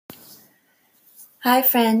Hi,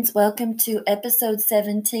 friends. Welcome to episode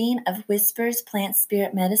 17 of Whispers Plant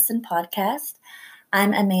Spirit Medicine podcast.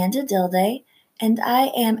 I'm Amanda Dilday, and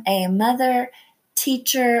I am a mother,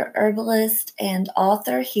 teacher, herbalist, and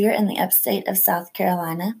author here in the upstate of South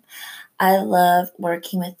Carolina. I love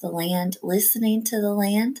working with the land, listening to the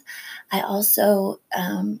land. I also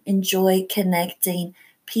enjoy connecting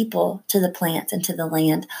people to the plants and to the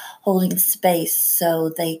land, holding space so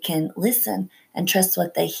they can listen and trust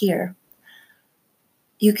what they hear.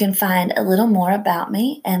 You can find a little more about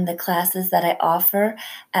me and the classes that I offer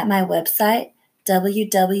at my website,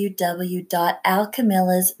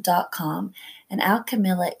 www.alchemillas.com. And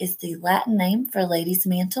Alchemilla is the Latin name for lady's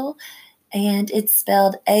mantle, and it's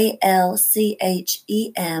spelled Alchemilla.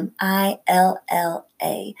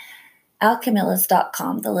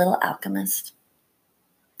 Alchemillas.com, the little alchemist.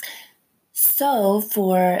 So,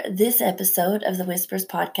 for this episode of the Whispers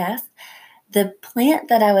podcast, the plant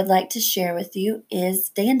that I would like to share with you is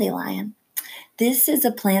dandelion. This is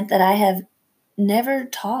a plant that I have never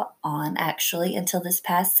taught on actually until this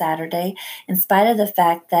past Saturday, in spite of the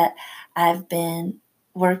fact that I've been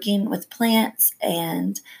working with plants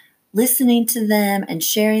and listening to them and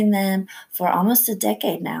sharing them for almost a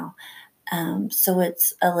decade now. So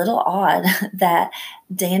it's a little odd that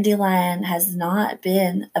dandelion has not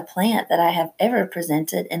been a plant that I have ever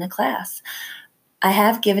presented in a class. I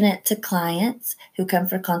have given it to clients who come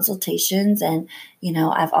for consultations, and,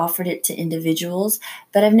 I've offered it to individuals,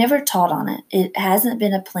 but I've never taught on it. It hasn't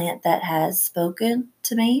been a plant that has spoken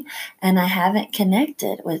to me, and I haven't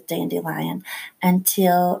connected with dandelion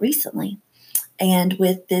until recently. And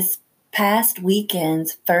with this past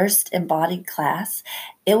weekend's first embodied class,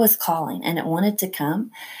 it was calling and it wanted to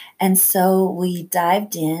come. And so we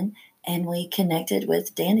dived in and we connected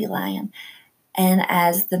with dandelion. And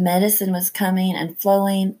as the medicine was coming and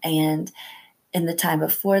flowing, and in the time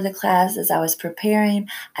before the class, as I was preparing,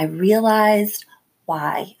 I realized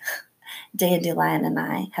why dandelion and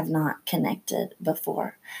I have not connected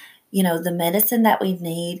before. The medicine that we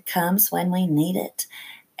need comes when we need it.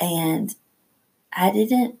 And I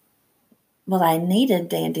needed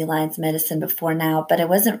dandelion's medicine before now, but I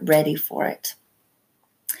wasn't ready for it.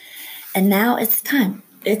 And now it's time.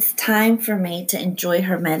 It's time for me to enjoy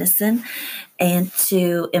her medicine and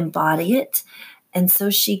to embody it. And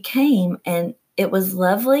so she came, and it was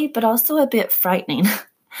lovely, but also a bit frightening.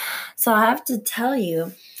 So I have to tell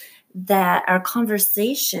you that our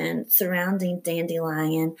conversation surrounding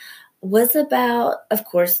dandelion was about, of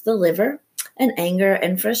course, the liver and anger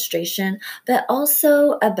and frustration, but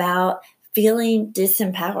also about feeling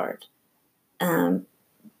disempowered,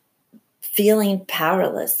 feeling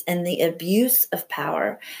powerless, and the abuse of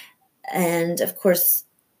power. And of course,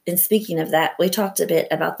 in speaking of that, we talked a bit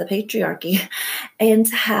about the patriarchy and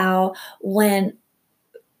how when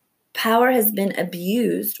power has been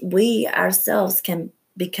abused, we ourselves can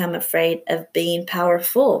become afraid of being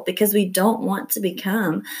powerful because we don't want to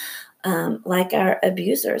become like our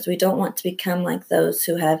abusers. We don't want to become like those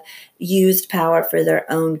who have used power for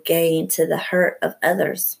their own gain to the hurt of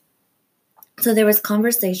others. So there was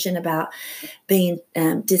conversation about being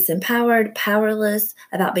disempowered, powerless,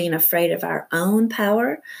 about being afraid of our own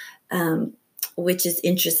power, which is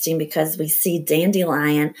interesting because we see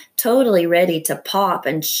dandelion totally ready to pop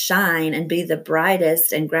and shine and be the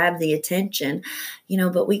brightest and grab the attention,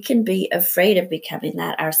 but we can be afraid of becoming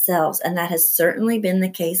that ourselves. And that has certainly been the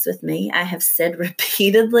case with me. I have said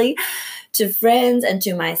repeatedly to friends and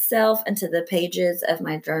to myself and to the pages of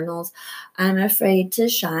my journals, I'm afraid to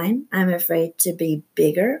shine. I'm afraid to be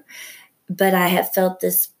bigger. But I have felt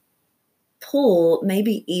this pull,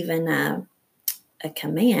 maybe even a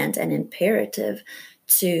command, an imperative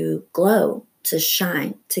to glow, to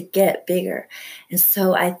shine, to get bigger. And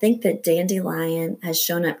so I think that dandelion has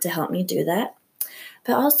shown up to help me do that,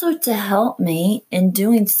 but also to help me in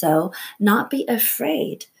doing so, not be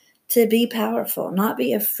afraid to be powerful, not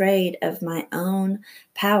be afraid of my own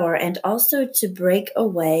power, and also to break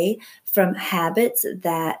away from habits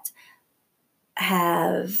that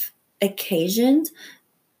have occasioned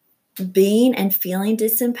being and feeling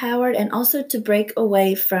disempowered, and also to break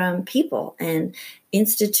away from people and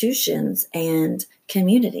institutions and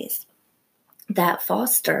communities that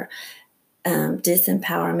foster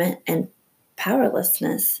disempowerment and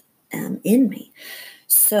powerlessness in me.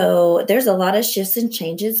 So there's a lot of shifts and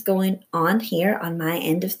changes going on here on my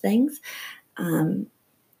end of things. And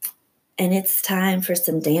it's time for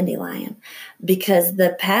some dandelion, because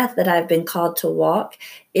the path that I've been called to walk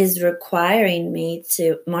is requiring me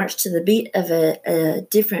to march to the beat of a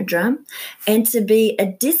different drum and to be a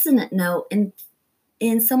dissonant note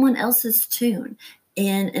in someone else's tune.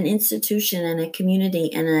 in an institution and a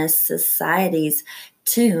community and a society's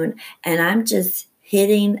tune. And I'm just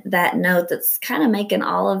hitting that note that's kind of making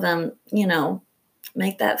all of them,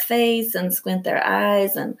 make that face and squint their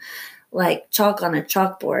eyes and like chalk on a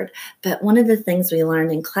chalkboard. But one of the things we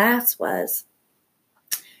learned in class was,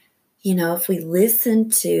 if we listen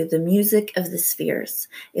to the music of the spheres,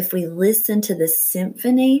 if we listen to the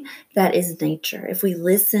symphony that is nature, if we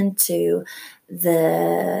listen to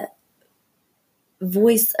the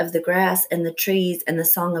voice of the grass and the trees and the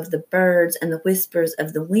song of the birds and the whispers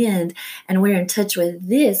of the wind, and we're in touch with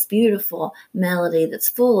this beautiful melody that's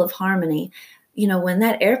full of harmony, when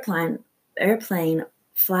that airplane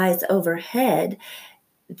flies overhead,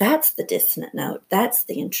 that's the dissonant note, that's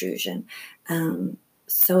the intrusion.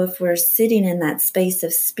 So if we're sitting in that space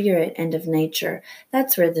of spirit and of nature,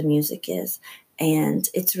 that's where the music is. And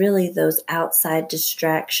it's really those outside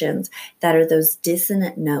distractions that are those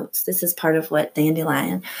dissonant notes. This is part of what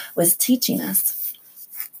Dandelion was teaching us.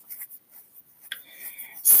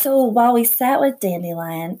 So while we sat with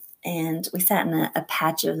Dandelion, and we sat in a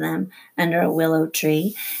patch of them under a willow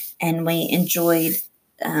tree, and we enjoyed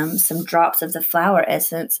some drops of the flower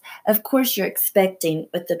essence. Of course, you're expecting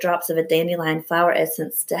with the drops of a dandelion flower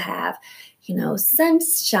essence to have,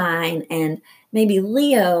 sunshine and maybe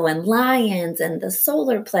Leo and lions and the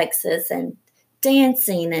solar plexus and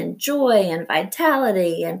dancing and joy and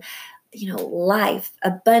vitality and, life,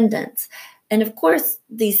 abundance. And of course,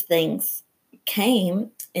 these things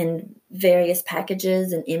came in various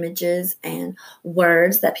packages and images and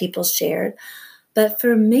words that people shared. But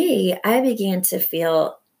for me, I began to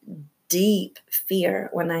feel deep fear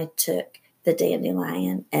when I took the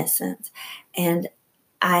dandelion essence. And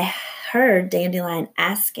I heard Dandelion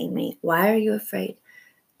asking me, "Why are you afraid?"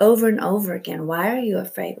 Over and over again. "Why are you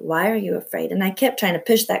afraid? Why are you afraid?" And I kept trying to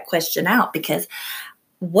push that question out because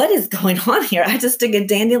what is going on here? I just took a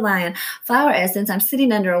dandelion flower essence. I'm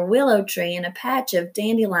sitting under a willow tree in a patch of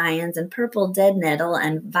dandelions and purple dead nettle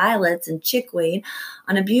and violets and chickweed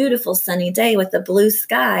on a beautiful sunny day with a blue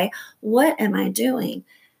sky. What am I doing?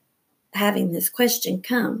 Having this question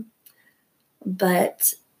come.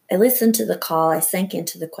 But I listened to the call. I sank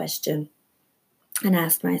into the question and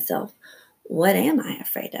asked myself, what am I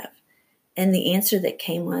afraid of? And the answer that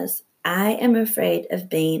came was, I am afraid of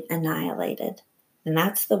being annihilated. And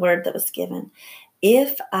that's the word that was given.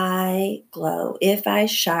 If I glow, if I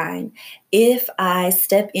shine, if I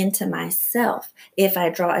step into myself, if I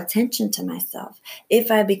draw attention to myself,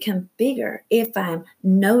 if I become bigger, if I'm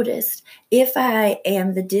noticed, if I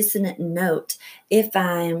am the dissonant note, if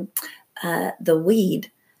I'm the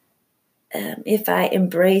weed, if I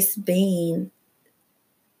embrace being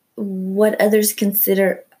what others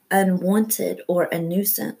consider unwanted or a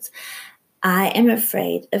nuisance, I am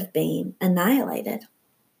afraid of being annihilated.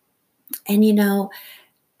 And,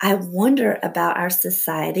 I wonder about our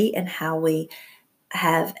society and how we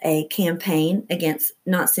have a campaign against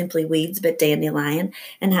not simply weeds, but dandelion,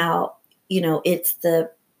 and how, it's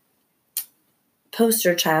the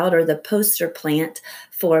poster child or the poster plant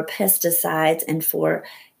for pesticides and for,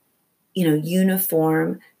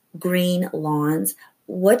 uniform green lawns.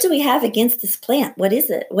 What do we have against this plant? What is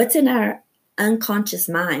it? What's in our unconscious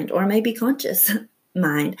mind, or maybe conscious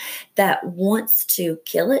mind, that wants to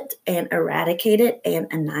kill it and eradicate it and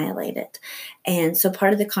annihilate it? And so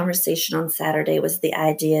part of the conversation on Saturday was the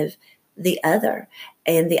idea of the other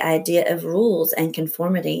and the idea of rules and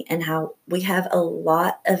conformity, and how we have a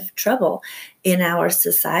lot of trouble in our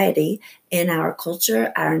society, in our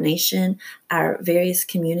culture, our nation, our various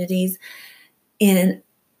communities, in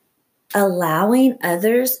allowing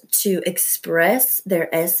others to express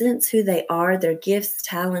their essence, who they are, their gifts,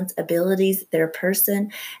 talents, abilities, their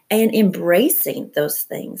person, and embracing those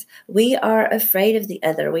things. We are afraid of the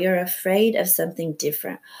other. We are afraid of something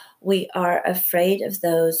different. We are afraid of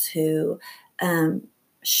those who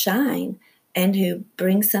shine and who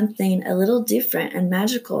bring something a little different and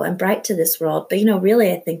magical and bright to this world. But,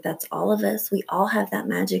 really, I think that's all of us. We all have that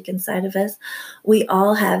magic inside of us. We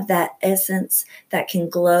all have that essence that can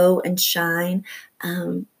glow and shine.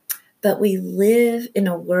 But we live in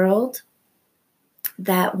a world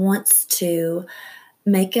that wants to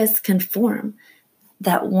make us conform,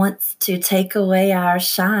 that wants to take away our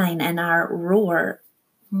shine and our roar.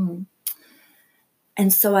 And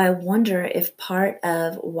so I wonder if part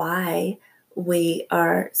of why we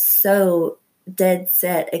are so dead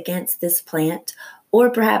set against this plant, or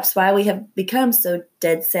perhaps why we have become so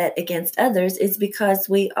dead set against others, is because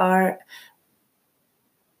we are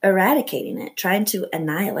eradicating it, trying to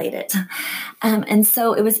annihilate it. And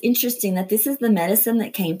so it was interesting that this is the medicine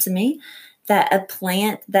that came to me, that a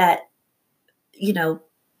plant that,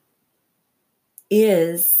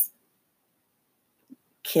 is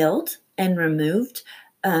killed and removed,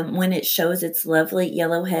 when it shows its lovely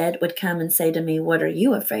yellow head, would come and say to me, "What are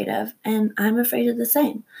you afraid of?" And I'm afraid of the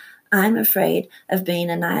same. I'm afraid of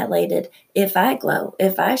being annihilated if I glow,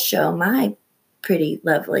 if I show my pretty,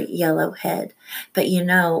 lovely yellow head. But you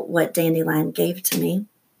know what Dandelion gave to me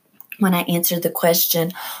when I answered the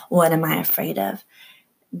question, "What am I afraid of?"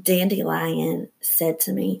 Dandelion said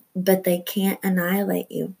to me, "But they can't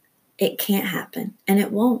annihilate you. It can't happen, and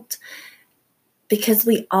it won't." Because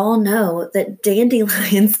we all know that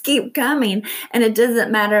dandelions keep coming, and it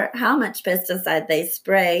doesn't matter how much pesticide they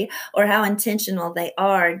spray or how intentional they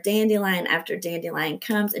are. Dandelion after dandelion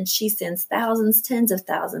comes, and she sends thousands, tens of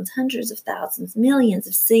thousands, hundreds of thousands, millions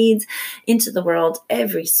of seeds into the world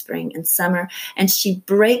every spring and summer. And she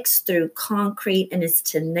breaks through concrete and is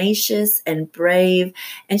tenacious and brave,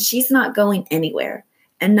 and she's not going anywhere.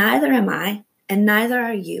 And neither am I, and neither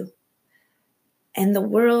are you. And the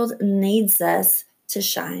world needs us to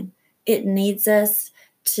shine. It needs us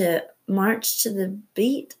to march to the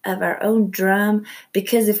beat of our own drum,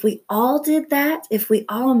 because if we all did that, if we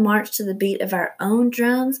all marched to the beat of our own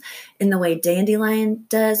drums in the way Dandelion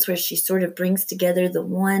does, where she sort of brings together the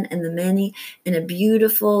one and the many in a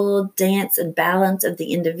beautiful dance and balance of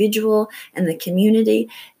the individual and the community,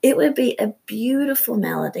 it would be a beautiful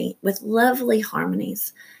melody with lovely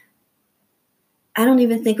harmonies. I don't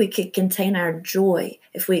even think we could contain our joy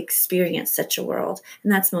if we experienced such a world.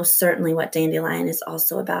 And that's most certainly what Dandelion is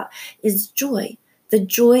also about, is joy, the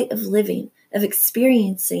joy of living, of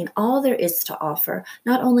experiencing all there is to offer,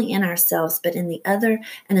 not only in ourselves, but in the other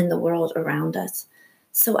and in the world around us.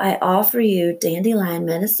 So I offer you Dandelion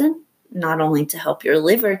medicine, not only to help your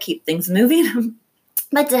liver keep things moving,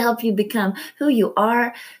 but to help you become who you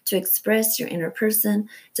are, to express your inner person,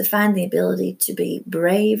 to find the ability to be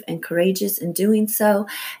brave and courageous in doing so,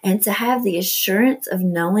 and to have the assurance of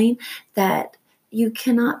knowing that you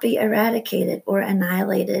cannot be eradicated or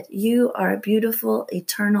annihilated. You are a beautiful,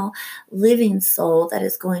 eternal, living soul that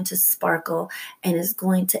is going to sparkle and is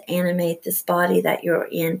going to animate this body that you're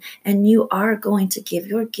in. And you are going to give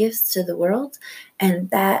your gifts to the world, and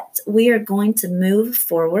that we are going to move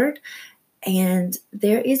forward. And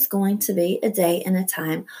there is going to be a day and a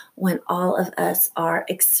time when all of us are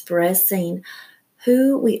expressing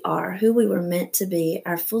who we are, who we were meant to be,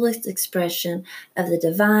 our fullest expression of the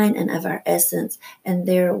divine and of our essence. And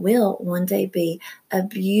there will one day be a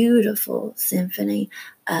beautiful symphony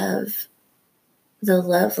of the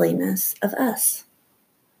loveliness of us.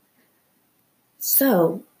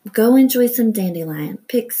 So go enjoy some dandelion,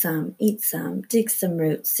 pick some, eat some, dig some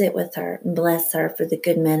roots, sit with her, and bless her for the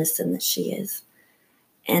good medicine that she is.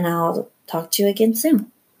 And I'll talk to you again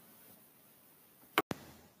soon.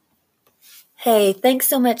 Hey, thanks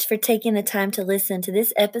so much for taking the time to listen to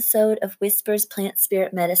this episode of Whispers Plant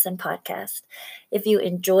Spirit Medicine podcast. If you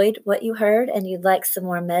enjoyed what you heard and you'd like some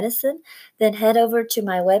more medicine, then head over to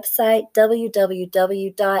my website,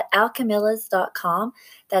 www.alchemillas.com.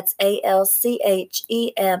 That's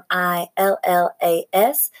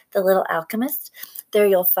ALCHEMILLAS, The Little Alchemist. There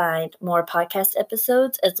you'll find more podcast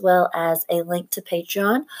episodes as well as a link to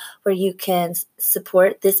Patreon where you can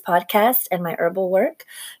support this podcast and my herbal work.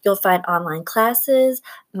 You'll find online classes,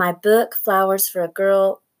 my book, Flowers for a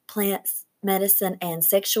Girl, Plants, Medicine, and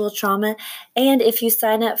Sexual Trauma. And if you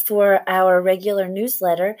sign up for our regular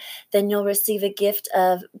newsletter, then you'll receive a gift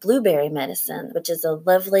of blueberry medicine, which is a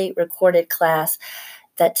lovely recorded class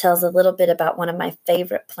that tells a little bit about one of my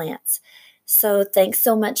favorite plants. So thanks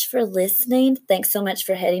so much for listening. Thanks so much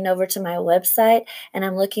for heading over to my website. And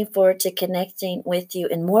I'm looking forward to connecting with you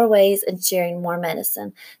in more ways and sharing more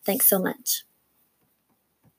medicine. Thanks so much.